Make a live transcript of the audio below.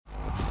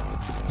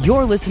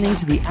You're listening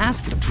to the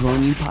Ask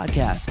Drone U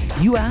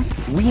podcast. You ask,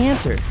 we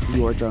answer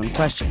your drone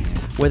questions.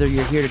 Whether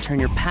you're here to turn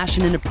your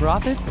passion into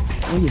profit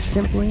or you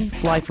simply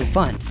fly for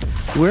fun,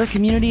 we're a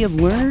community of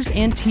learners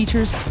and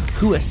teachers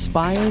who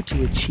aspire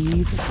to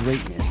achieve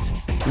greatness.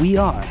 We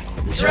are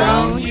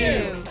Drone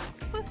U.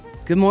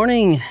 Good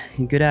morning,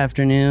 good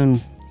afternoon,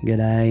 good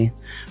day.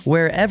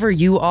 Wherever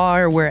you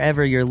are,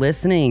 wherever you're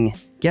listening,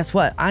 guess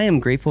what? I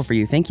am grateful for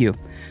you. Thank you,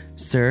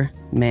 sir,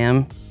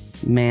 ma'am,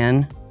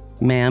 man,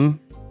 ma'am.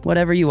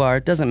 Whatever you are,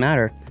 it doesn't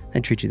matter. I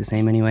treat you the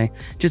same anyway.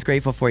 Just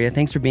grateful for you.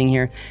 Thanks for being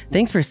here.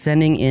 Thanks for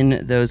sending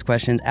in those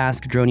questions.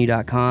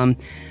 AskDroneU.com.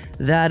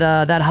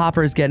 That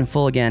hopper is getting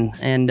full again,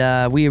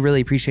 and we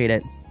really appreciate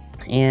it.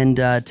 And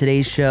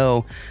today's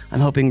show, I'm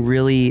hoping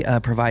really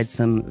provides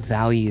some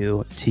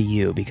value to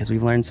you because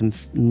we've learned some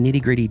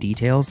nitty-gritty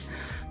details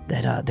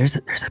that there's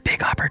a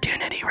big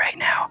opportunity right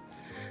now,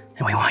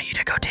 and we want you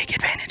to go take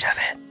advantage of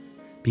it.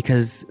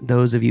 Because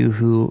those of you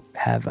who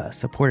have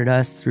supported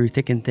us through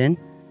thick and thin,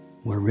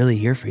 we're really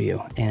here for you.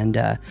 And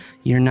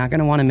you're not going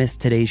to want to miss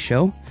today's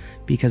show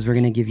because we're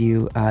going to give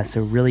you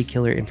some really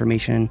killer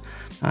information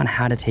on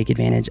how to take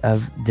advantage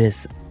of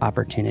this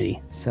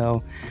opportunity.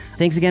 So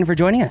thanks again for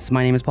joining us.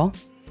 My name is Paul.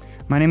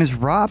 My name is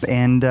Rob,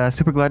 and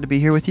super glad to be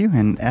here with you.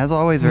 And as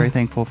always, very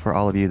thankful for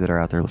all of you that are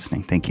out there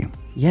listening. Thank you.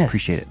 Yes.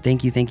 Appreciate it.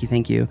 Thank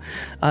you.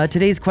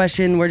 Today's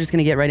question, we're just going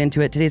to get right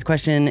into it. Today's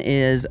question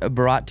is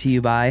brought to you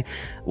by,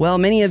 well,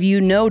 many of you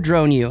know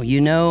Drone U.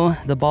 You know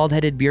the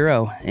Bald-Headed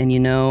Bureau, and you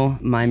know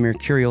my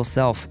mercurial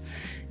self.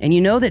 And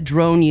you know that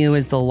Drone U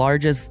is the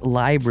largest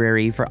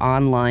library for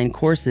online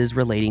courses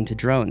relating to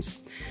drones.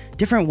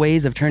 Different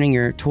ways of turning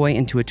your toy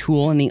into a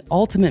tool and the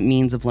ultimate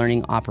means of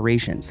learning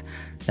operations.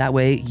 That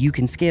way you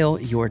can scale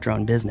your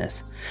drone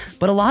business.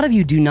 But a lot of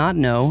you do not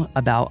know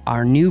about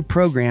our new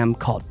program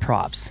called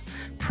Props.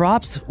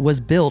 Props was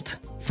built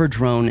for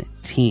drone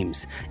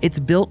teams. It's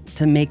built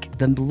to make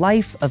the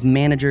life of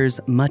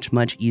managers much,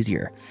 much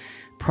easier.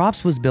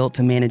 Props was built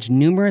to manage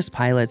numerous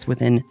pilots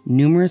within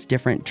numerous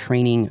different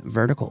training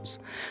verticals.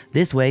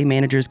 This way,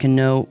 managers can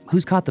know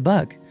who's caught the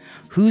bug,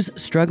 who's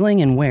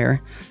struggling and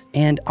where,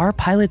 and are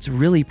pilots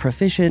really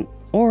proficient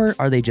or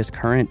are they just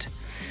current?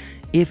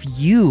 If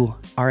you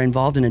are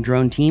involved in a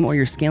drone team or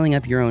you're scaling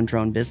up your own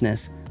drone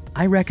business,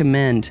 I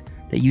recommend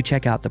that you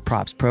check out the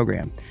Props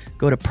program.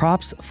 Go to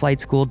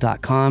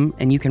propsflightschool.com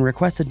and you can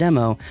request a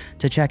demo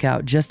to check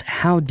out just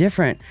how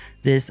different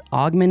this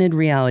augmented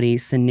reality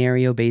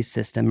scenario-based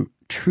system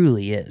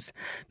truly is.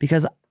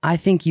 Because I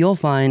think you'll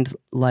find,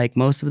 like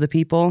most of the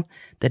people,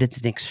 that it's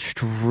an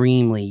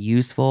extremely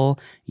useful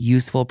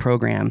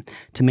program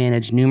to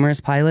manage numerous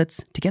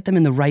pilots, to get them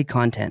in the right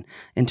content,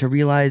 and to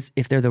realize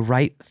if they're the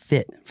right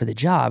fit for the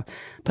job,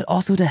 but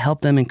also to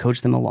help them and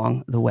coach them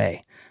along the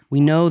way. We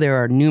know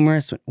there are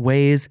numerous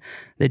ways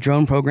that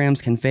drone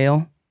programs can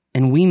fail,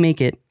 and we make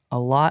it a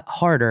lot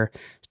harder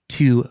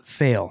to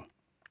fail.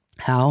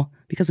 How?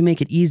 Because we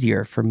make it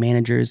easier for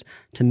managers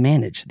to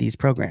manage these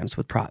programs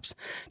with Props.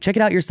 Check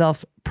it out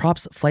yourself,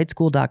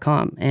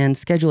 propsflightschool.com, and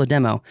schedule a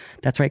demo.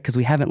 That's right, because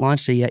we haven't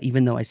launched it yet,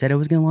 even though I said I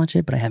was going to launch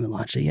it, but I haven't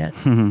launched it yet.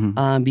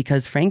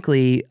 Because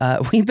frankly,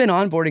 we've been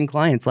onboarding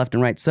clients left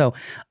and right. So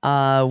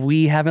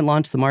we haven't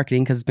launched the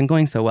marketing because it's been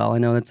going so well. I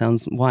know that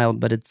sounds wild,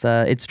 but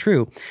it's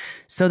true.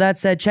 So that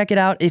said, check it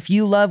out. If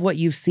you love what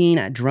you've seen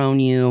at Drone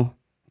U,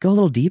 go a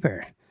little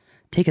deeper.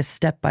 Take a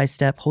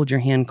step-by-step, hold your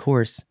hand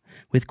course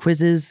with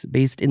quizzes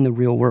based in the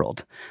real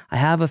world. I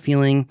have a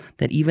feeling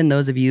that even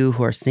those of you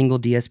who are single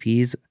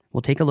DSPs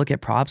will take a look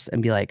at Props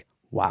and be like,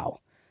 wow.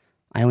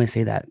 I only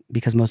say that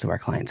because most of our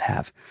clients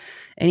have.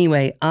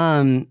 Anyway,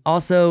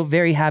 also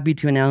very happy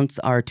to announce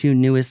our two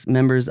newest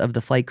members of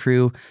the flight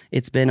crew.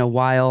 It's been a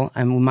while,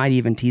 and we might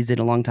even tease it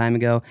a long time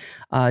ago.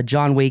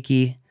 John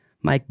Wakey,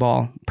 Mike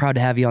Ball, proud to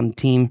have you on the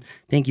team.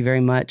 Thank you very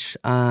much.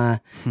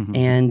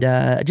 And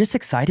just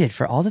excited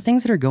for all the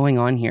things that are going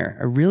on here.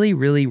 I really,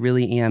 really,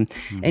 really am.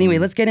 Anyway,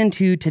 let's get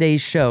into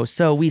today's show.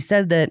 So we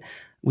said that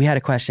we had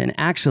a question.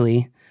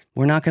 Actually,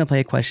 we're not going to play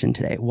a question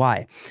today.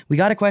 Why? We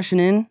got a question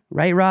in,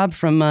 right, Rob,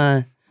 from...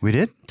 We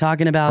did?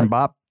 Talking about From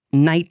Bob.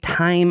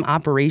 Nighttime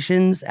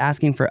operations,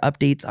 asking for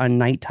updates on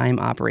nighttime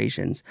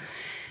operations.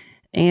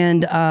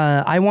 And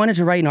I wanted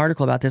to write an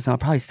article about this, and I'll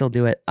probably still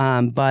do it.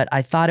 But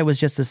I thought it was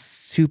just a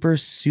super,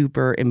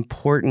 super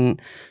important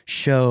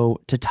show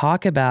to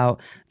talk about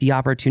the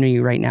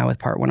opportunity right now with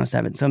Part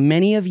 107. So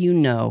many of you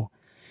know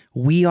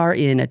we are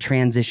in a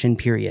transition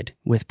period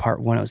with Part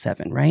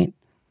 107, right?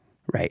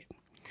 Right.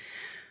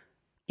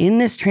 In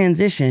this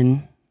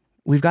transition,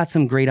 we've got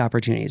some great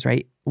opportunities,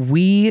 right?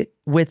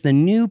 With the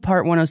new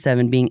Part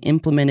 107 being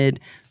implemented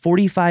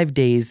 45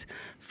 days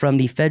from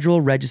the Federal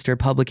Register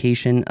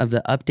publication of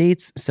the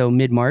updates, so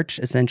mid-March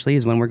essentially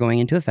is when we're going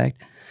into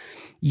effect,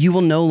 you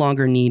will no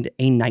longer need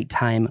a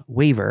nighttime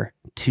waiver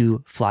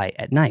to fly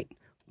at night.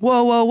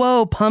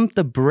 Whoa, pump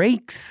the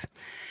brakes.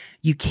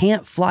 You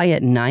can't fly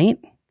at night,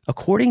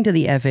 according to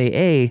the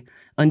FAA,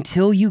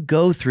 until you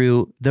go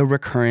through the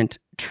recurrent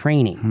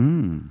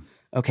training.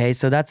 Okay,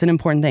 so that's an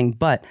important thing.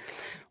 But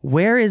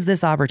Where is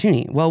this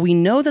opportunity? Well, we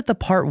know that the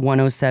Part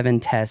 107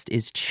 test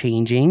is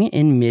changing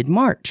in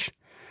mid-March,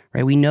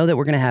 right? We know that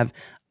we're going to have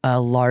a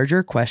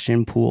larger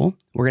question pool.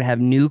 We're going to have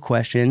new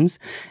questions,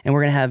 and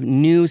we're going to have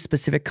new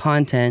specific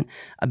content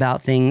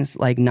about things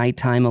like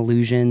nighttime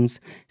illusions,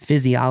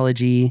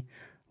 physiology,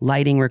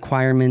 lighting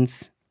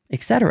requirements,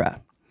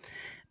 etc.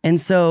 And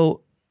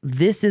so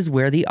this is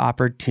where the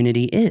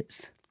opportunity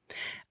is.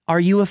 Are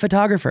you a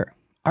photographer?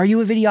 Are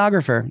you a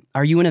videographer?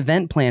 Are you an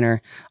event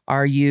planner?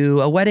 Are you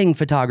a wedding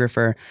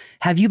photographer?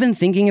 Have you been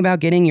thinking about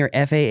getting your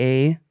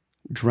FAA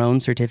drone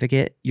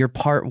certificate, your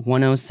Part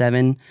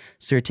 107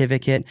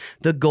 certificate,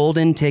 the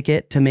golden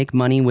ticket to make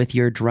money with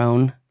your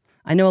drone?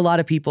 I know a lot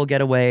of people get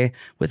away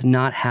with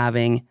not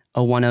having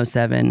a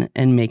 107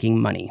 and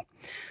making money.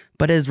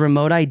 But as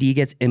remote ID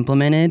gets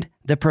implemented,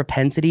 the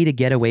propensity to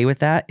get away with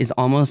that is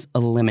almost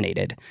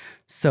eliminated.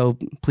 So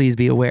please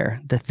be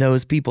aware that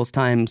those people's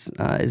times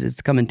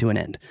is coming to an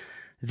end.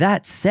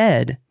 That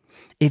said,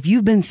 if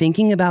you've been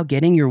thinking about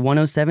getting your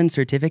 107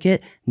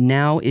 certificate,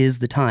 now is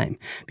the time.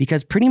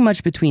 Because pretty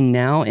much between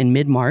now and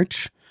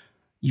mid-March,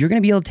 you're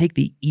going to be able to take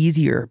the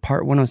easier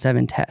Part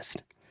 107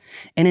 test.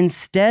 And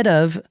instead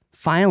of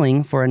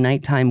filing for a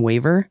nighttime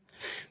waiver,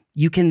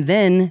 you can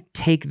then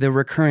take the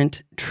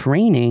recurrent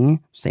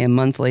training, say a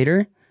month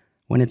later,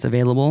 when it's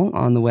available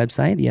on the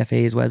website, the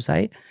FAA's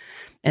website.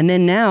 And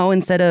then now,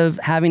 instead of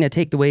having to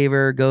take the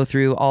waiver, go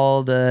through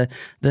all the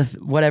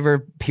whatever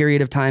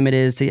period of time it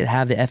is to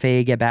have the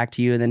FAA get back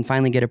to you and then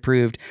finally get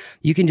approved,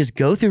 you can just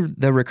go through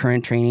the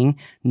recurrent training,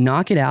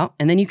 knock it out,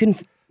 and then you can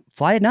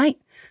fly at night.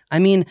 I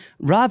mean,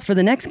 Rob, for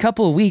the next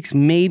couple of weeks,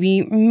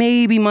 maybe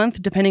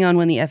month, depending on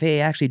when the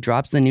FAA actually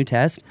drops the new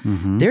test,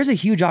 there's a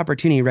huge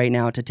opportunity right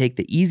now to take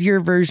the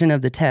easier version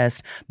of the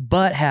test,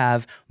 but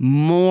have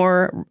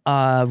more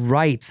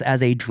rights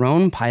as a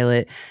drone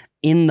pilot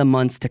in the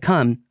months to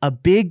come. A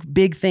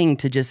big thing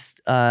to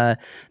just, one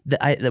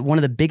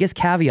of the biggest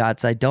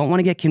caveats, I don't want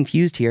to get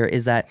confused here,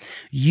 is that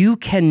you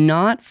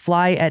cannot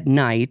fly at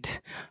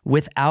night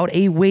without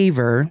a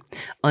waiver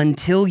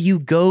until you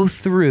go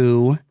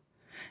through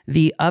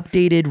the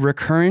updated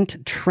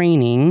recurrent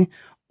training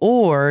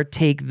or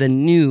take the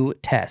new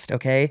test,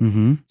 okay?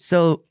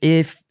 So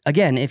if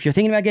you're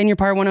thinking about getting your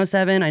Part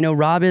 107, I know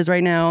Rob is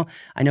right now,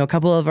 I know a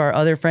couple of our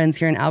other friends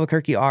here in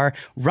Albuquerque are,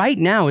 right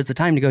now is the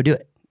time to go do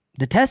it.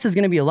 The test is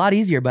going to be a lot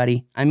easier,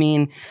 buddy. I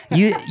mean,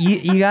 you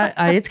got,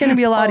 it's going to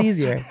be a lot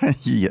easier.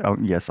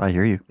 Yes, I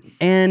hear you.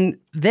 And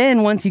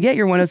then once you get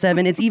your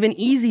 107, it's even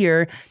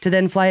easier to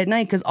then fly at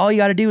night because all you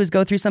got to do is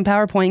go through some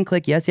PowerPoint and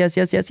click yes.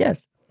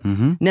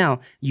 Now,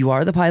 you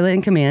are the pilot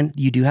in command.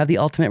 You do have the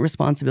ultimate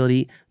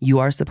responsibility. You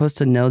are supposed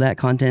to know that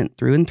content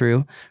through and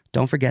through.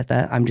 Don't forget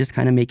that. I'm just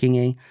kind of making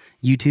a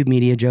YouTube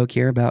media joke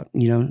here about,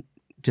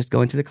 just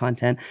going through the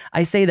content.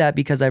 I say that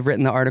because I've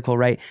written the article,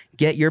 right?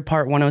 Get your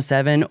Part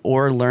 107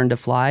 or learn to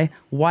fly.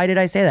 Why did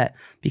I say that?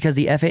 Because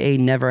the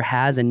FAA never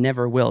has and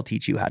never will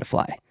teach you how to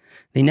fly.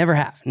 They never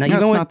have. Now, it's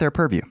not their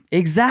purview.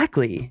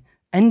 Exactly.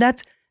 And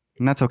that's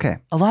okay.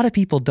 A lot of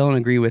people don't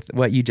agree with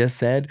what you just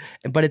said,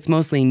 but it's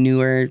mostly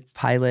newer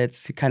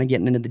pilots who kind of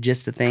getting into the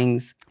gist of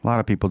things. A lot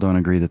of people don't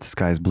agree that the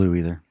sky's blue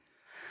either.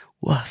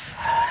 Woof.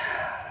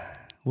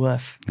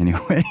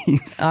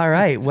 Anyways. All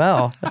right.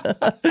 Well,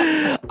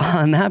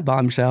 on that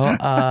bombshell.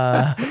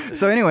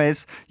 So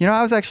anyways,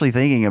 I was actually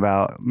thinking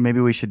about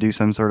maybe we should do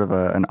some sort of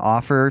an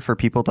offer for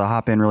people to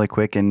hop in really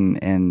quick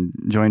and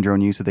join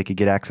Drone U so they could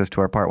get access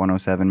to our Part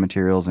 107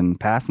 materials and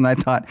pass. And I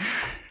thought,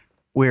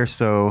 we're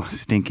so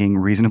stinking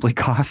reasonably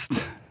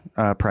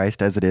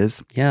priced as it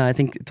is. Yeah, I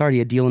think it's already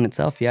a deal in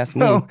itself, if you ask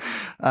me.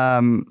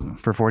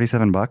 For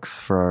 $47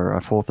 for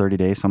a full 30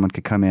 days, someone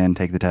could come in,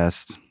 take the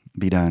test,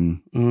 be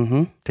done,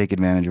 take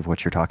advantage of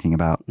what you're talking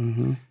about.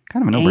 Kind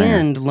of a no-brainer.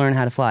 And learn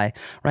how to fly,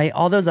 right?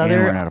 All those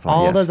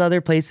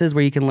other places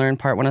where you can learn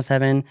Part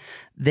 107,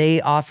 they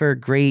offer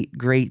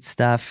great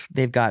stuff.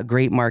 They've got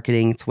great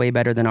marketing. It's way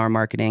better than our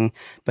marketing,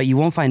 but you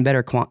won't find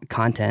better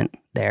content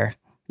there.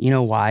 You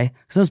know why?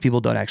 Because those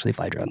people don't actually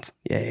fly drones.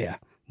 Yeah.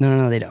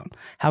 No, they don't.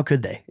 How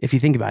could they? If you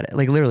think about it,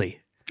 like literally.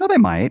 Oh, they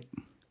might.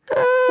 They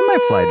might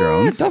fly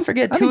drones. Don't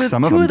forget, two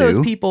of those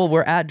people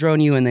were at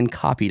Drone U and then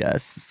copied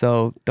us.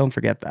 So don't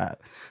forget that.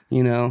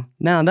 Now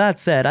that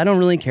said, I don't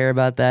really care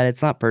about that.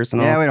 It's not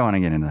personal. Yeah, we don't want to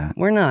get into that.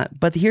 We're not.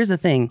 But here's the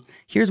thing.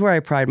 Here's where I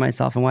pride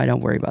myself and why I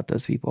don't worry about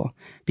those people.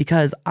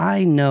 Because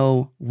I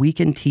know we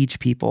can teach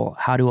people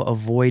how to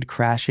avoid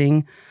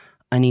crashing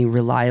on a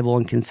reliable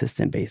and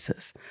consistent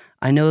basis.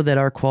 I know that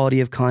our quality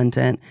of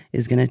content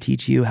is going to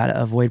teach you how to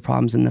avoid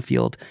problems in the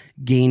field,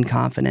 gain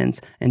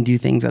confidence, and do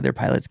things other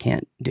pilots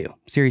can't do.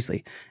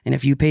 Seriously. And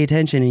if you pay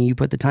attention and you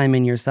put the time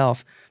in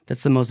yourself,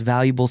 that's the most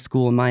valuable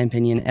school, in my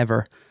opinion,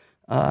 ever.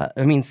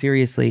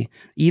 Seriously,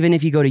 even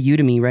if you go to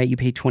Udemy, right, you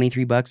pay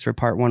 $23 for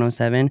Part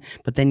 107,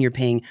 but then you're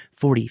paying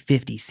 40,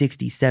 50,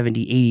 60,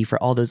 70, 80 for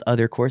all those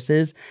other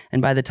courses.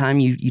 And by the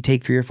time you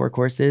take 3 or 4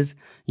 courses,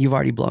 you've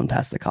already blown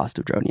past the cost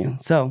of Drone U.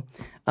 So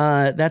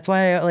that's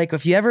why,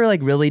 if you ever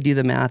really do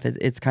the math,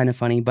 it's kind of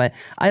funny, but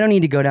I don't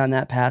need to go down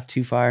that path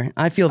too far.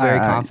 I feel very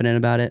confident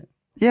about it.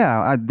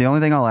 Yeah, the only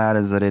thing I'll add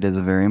is that it is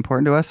very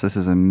important to us. This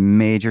is a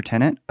major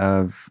tenet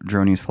of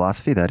Drone Use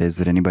philosophy. That is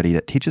that anybody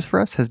that teaches for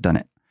us has done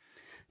it.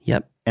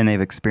 Yep. And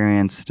they've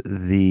experienced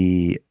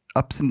the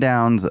ups and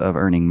downs of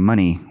earning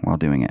money while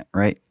doing it,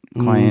 right?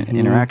 Client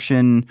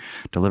interaction,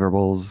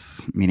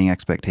 deliverables, meeting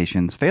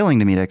expectations, failing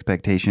to meet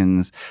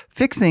expectations,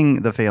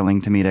 fixing the failing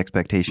to meet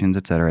expectations,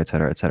 et cetera, et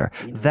cetera, et cetera.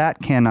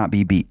 That cannot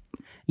be beat.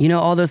 You know,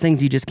 all those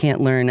things you just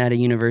can't learn at a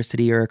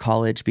university or a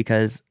college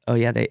because, oh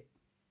yeah,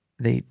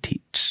 they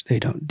teach, they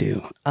don't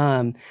do.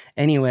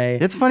 Anyway.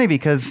 It's funny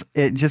because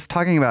just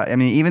talking about, I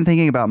mean, even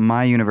thinking about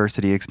my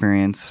university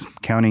experience,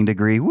 counting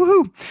degree,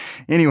 woohoo.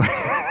 Anyway,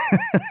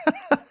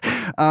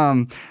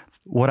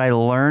 what I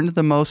learned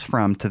the most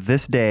from to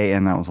this day,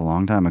 and that was a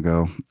long time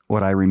ago,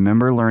 what I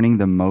remember learning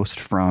the most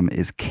from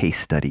is case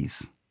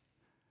studies.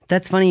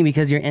 That's funny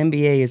because your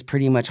MBA is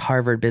pretty much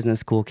Harvard Business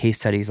School case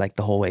studies like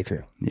the whole way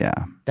through. Yeah.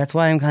 That's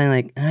why I'm kind of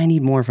like, I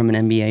need more from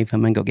an MBA if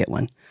I'm going to go get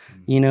one.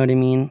 You know what I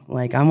mean?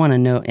 Like, I want to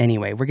know.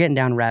 Anyway, we're getting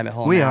down a rabbit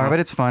hole. We are, but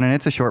it's fun, and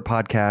it's a short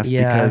podcast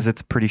because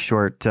it's a pretty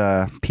short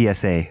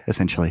PSA,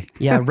 essentially.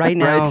 Yeah, right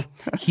now,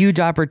 huge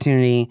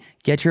opportunity.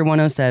 Get your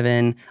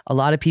 107. A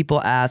lot of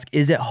people ask,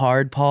 is it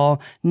hard,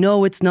 Paul?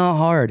 No, it's not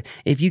hard.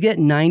 If you get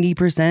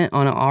 90%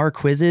 on our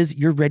quizzes,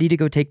 you're ready to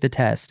go take the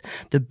test.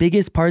 The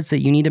biggest parts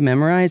that you need to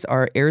memorize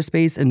are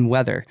airspace and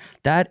weather.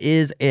 That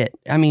is it.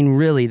 I mean,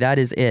 really, that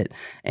is it.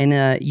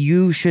 And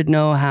you should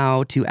know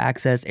how to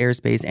access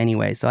airspace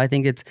anyway. So I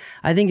think it's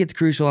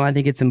crucial, and I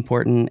think it's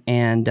important.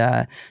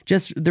 And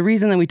just the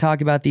reason that we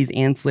talk about these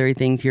ancillary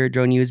things here at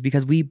Drone U is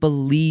because we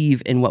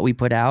believe in what we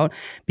put out,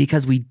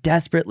 because we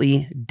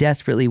desperately,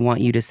 desperately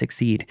want you to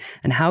succeed.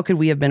 And how could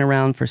we have been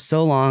around for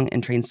so long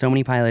and trained so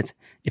many pilots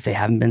if they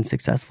haven't been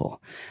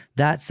successful?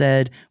 That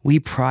said, we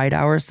pride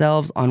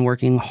ourselves on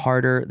working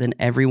harder than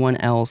everyone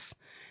else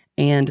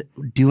and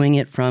doing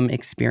it from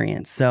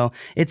experience. So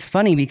it's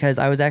funny because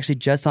I was actually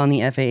just on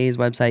the FAA's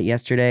website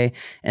yesterday,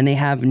 and they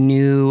have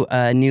new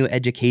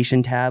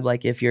education tab,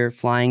 like if you're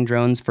flying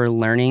drones for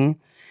learning,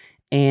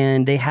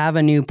 and they have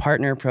a new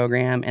partner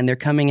program, and they're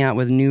coming out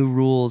with new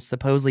rules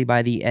supposedly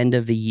by the end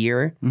of the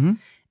year. Mm-hmm.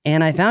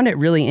 And I found it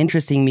really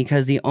interesting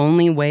because the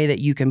only way that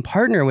you can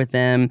partner with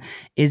them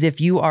is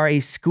if you are a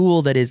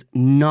school that is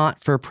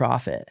not for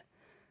profit.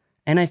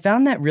 And I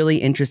found that really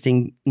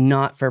interesting,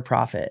 not for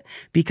profit,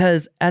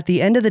 because at the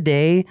end of the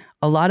day,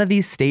 a lot of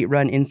these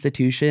state-run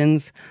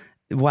institutions,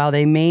 while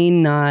they may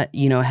not,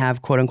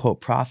 have quote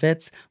unquote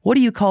profits, what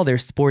do you call their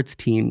sports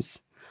teams?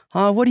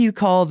 What do you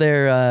call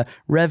their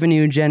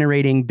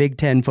revenue-generating Big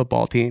Ten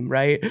football team,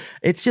 right?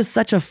 It's just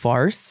such a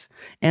farce.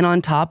 And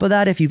on top of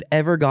that, if you've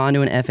ever gone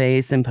to an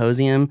FAA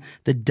symposium,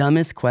 the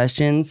dumbest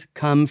questions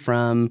come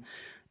from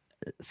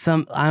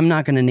I'm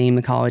not going to name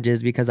the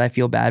colleges because I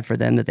feel bad for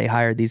them that they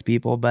hired these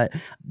people, but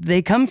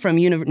they come from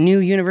new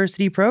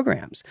university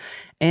programs.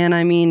 And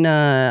I mean,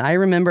 I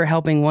remember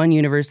helping one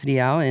university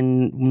out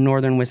in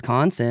northern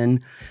Wisconsin.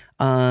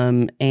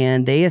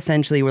 And they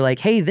essentially were like,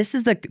 hey, this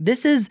is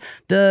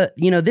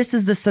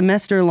the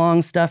semester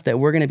long stuff that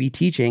we're going to be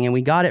teaching. And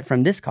we got it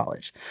from this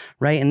college,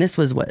 right? And this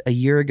was a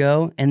year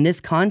ago. And this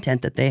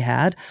content that they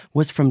had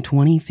was from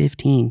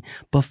 2015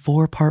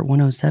 before Part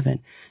 107.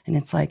 And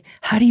it's like,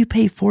 how do you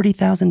pay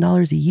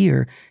 $40,000 a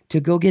year to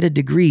go get a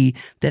degree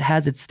that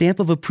has its stamp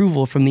of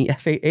approval from the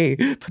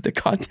FAA, but the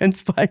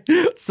content's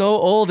so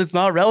old it's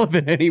not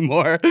relevant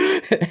anymore?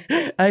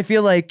 I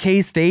feel like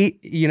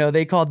K-State,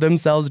 they called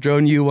themselves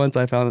Drone U once.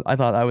 I thought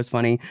that was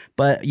funny,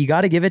 but you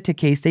got to give it to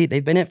K-State.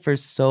 They've been it for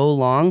so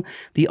long.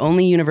 The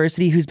only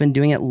university who's been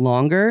doing it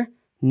longer,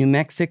 New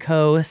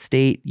Mexico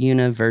State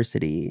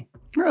University.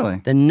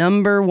 Really? The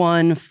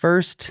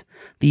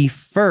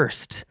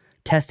first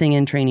testing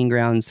and training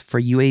grounds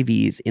for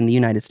UAVs in the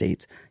United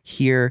States,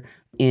 here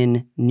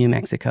in New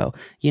Mexico.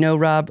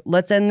 Rob,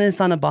 let's end this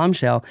on a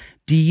bombshell.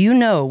 Do you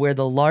know where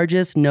the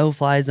largest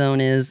no-fly zone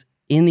is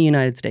in the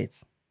United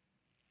States?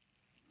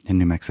 In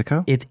New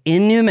Mexico? It's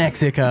in New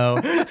Mexico.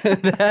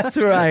 That's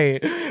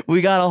right.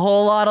 We got a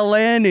whole lot of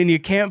land and you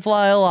can't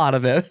fly a lot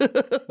of it.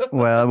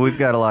 Well, we've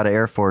got a lot of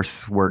Air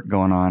Force work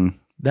going on.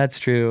 That's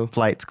true.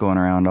 Flights going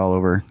around all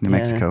over New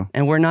Mexico.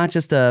 And we're not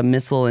just a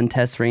missile and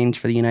test range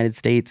for the United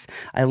States.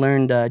 I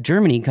learned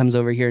Germany comes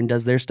over here and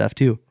does their stuff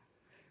too.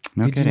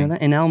 No Did kidding. you know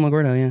that? In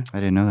Alamogordo, yeah. I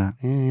didn't know that.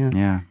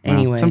 Yeah. Well,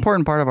 Anyway. it's an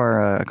important part of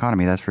our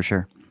economy, that's for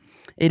sure.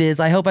 It is.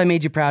 I hope I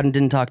made you proud and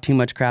didn't talk too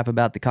much crap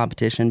about the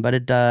competition, but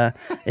it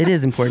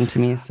is important to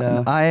me.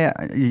 So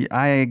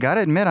I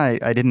gotta admit,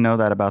 I didn't know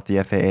that about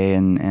the FAA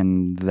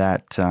and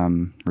that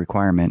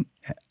requirement.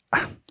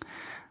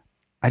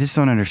 I just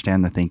don't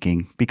understand the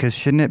thinking, because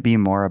shouldn't it be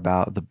more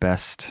about the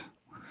best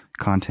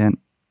content,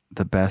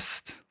 the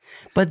best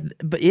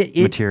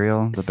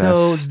material, the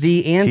best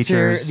the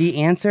teachers?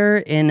 answer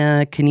in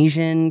a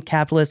Keynesian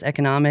capitalist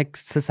economic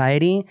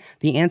society,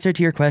 the answer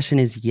to your question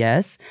is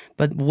yes.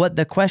 But what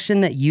the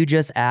question that you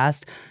just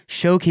asked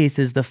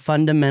showcases the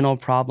fundamental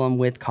problem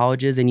with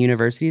colleges and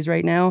universities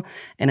right now.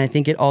 And I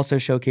think it also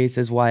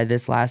showcases why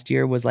this last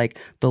year was like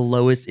the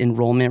lowest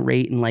enrollment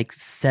rate in like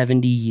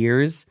 70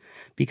 years.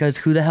 because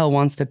who the hell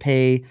wants to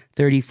pay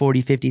 30,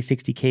 40, 50,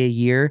 60K a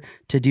year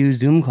to do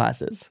Zoom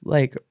classes?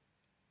 Like,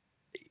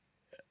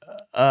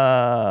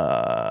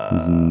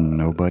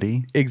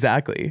 nobody.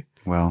 Exactly.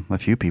 Well, a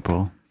few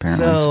people,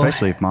 apparently, So,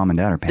 especially if mom and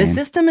dad are paying. The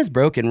system is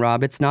broken,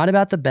 Rob. It's not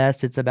about the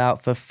best. It's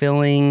about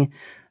fulfilling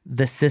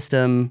the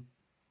system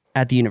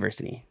at the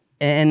university.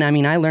 And I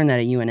mean, I learned that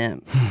at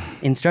UNM.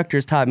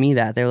 Instructors taught me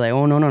that. They're like,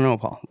 oh, no,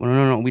 Paul.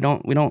 No. We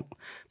don't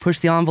push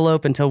the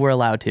envelope until we're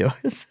allowed to.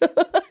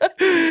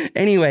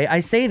 Anyway,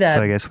 I say that.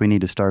 So I guess we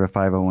need to start a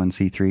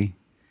 501c3.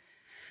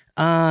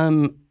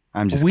 I'm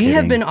just we kidding.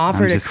 have been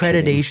offered I'm just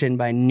accreditation kidding.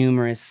 by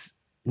numerous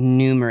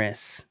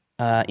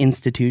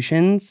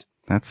institutions.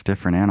 That's a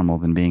different animal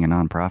than being a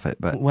nonprofit.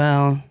 But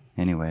Well,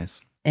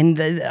 anyways. and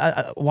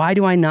why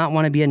do I not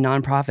want to be a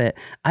nonprofit?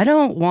 I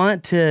don't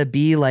want to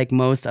be like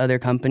most other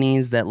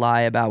companies that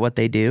lie about what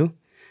they do,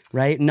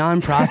 right?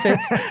 Nonprofits.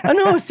 Oh,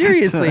 no,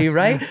 seriously,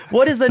 right?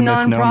 What is a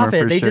misnomer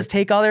nonprofit? for They sure. just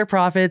take all their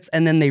profits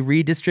and then they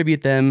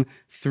redistribute them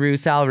through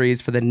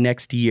salaries for the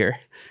next year.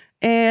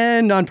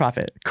 And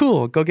nonprofit.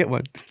 Cool, go get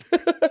one.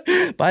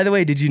 By the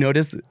way, did you know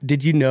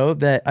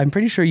that I'm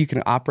pretty sure you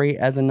can operate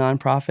as a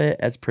nonprofit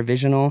as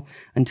provisional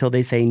until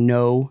they say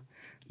no,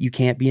 you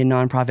can't be a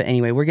nonprofit.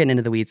 Anyway, we're getting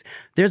into the weeds.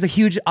 There's a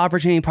huge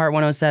opportunity, Part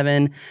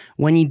 107.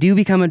 When you do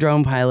become a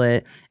drone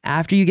pilot,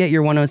 after you get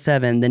your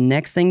 107, the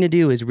next thing to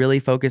do is really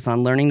focus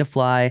on learning to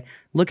fly.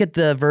 Look at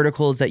the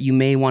verticals that you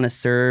may want to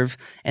serve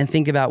and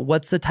think about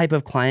what's the type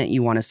of client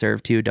you want to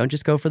serve to. Don't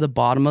just go for the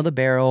bottom of the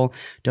barrel.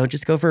 Don't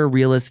just go for a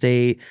real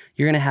estate.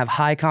 You're going to have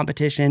high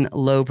competition,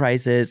 low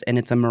prices, and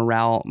it's a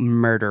morale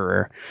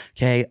murderer.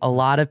 Okay. A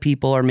lot of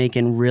people are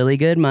making really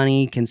good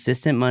money,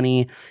 consistent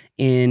money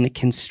in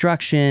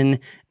construction,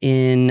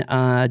 in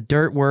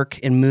dirt work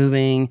and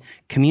moving,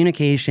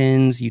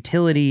 communications,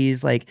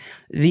 utilities. Like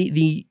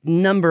the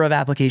number of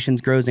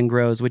applications grows and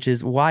grows, which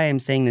is why I'm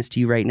saying this to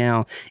you right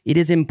now. It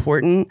is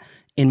important,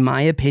 in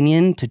my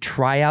opinion, to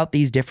try out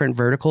these different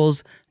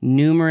verticals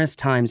numerous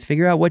times.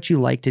 Figure out what you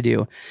like to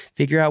do.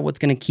 Figure out what's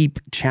going to keep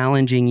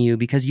challenging you,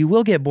 because you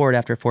will get bored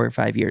after 4 or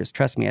 5 years.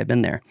 Trust me, I've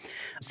been there.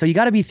 So you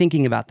got to be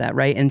thinking about that,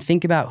 right? And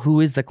think about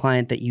who is the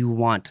client that you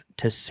want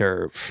to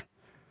serve.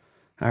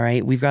 All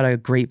right, we've got a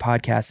great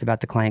podcast about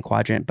the client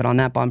quadrant, but on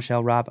that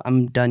bombshell, Rob,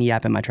 I'm done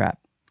yapping my trap.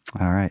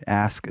 All right.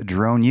 Ask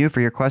Drone U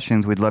for your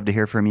questions. We'd love to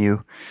hear from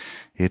you.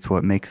 It's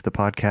what makes the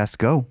podcast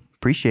go.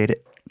 Appreciate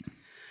it.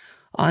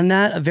 On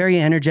that, a very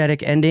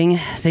energetic ending.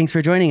 Thanks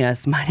for joining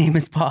us. My name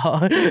is Paul.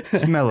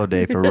 It's a mellow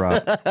day for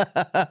Rob.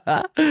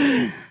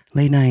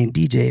 Late night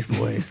DJ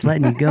voice,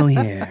 letting you go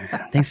here.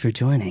 Thanks for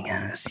joining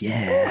us.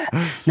 Yeah.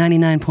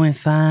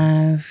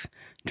 99.5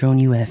 Drone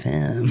U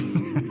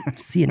FM.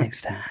 See you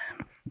next time.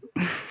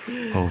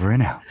 Over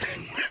and out.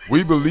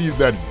 We believe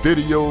that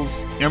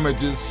videos,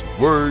 images,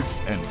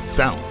 words, and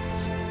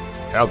sounds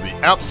have the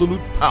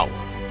absolute power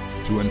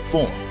to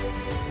inform,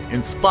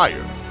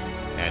 inspire,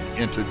 and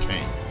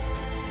entertain.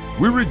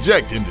 We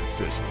reject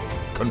indecision,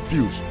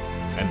 confusion,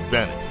 and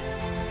vanity,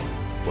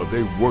 for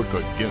they work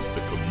against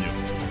the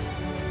community.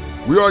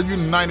 We are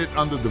united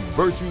under the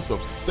virtues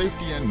of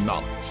safety and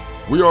knowledge.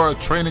 We are a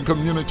training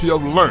community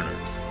of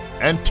learners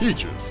and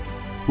teachers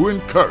who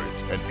encourage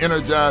and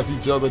energize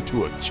each other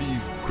to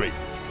achieve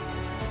greatness.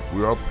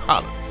 We are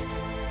pilots,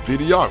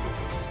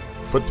 videographers,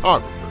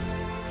 photographers,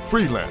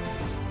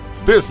 freelancers,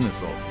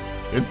 business owners,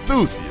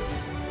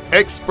 enthusiasts,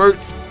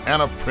 experts,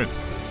 and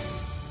apprentices.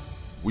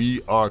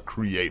 We are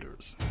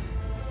creators.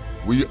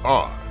 We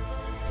are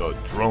the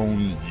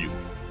Drone U.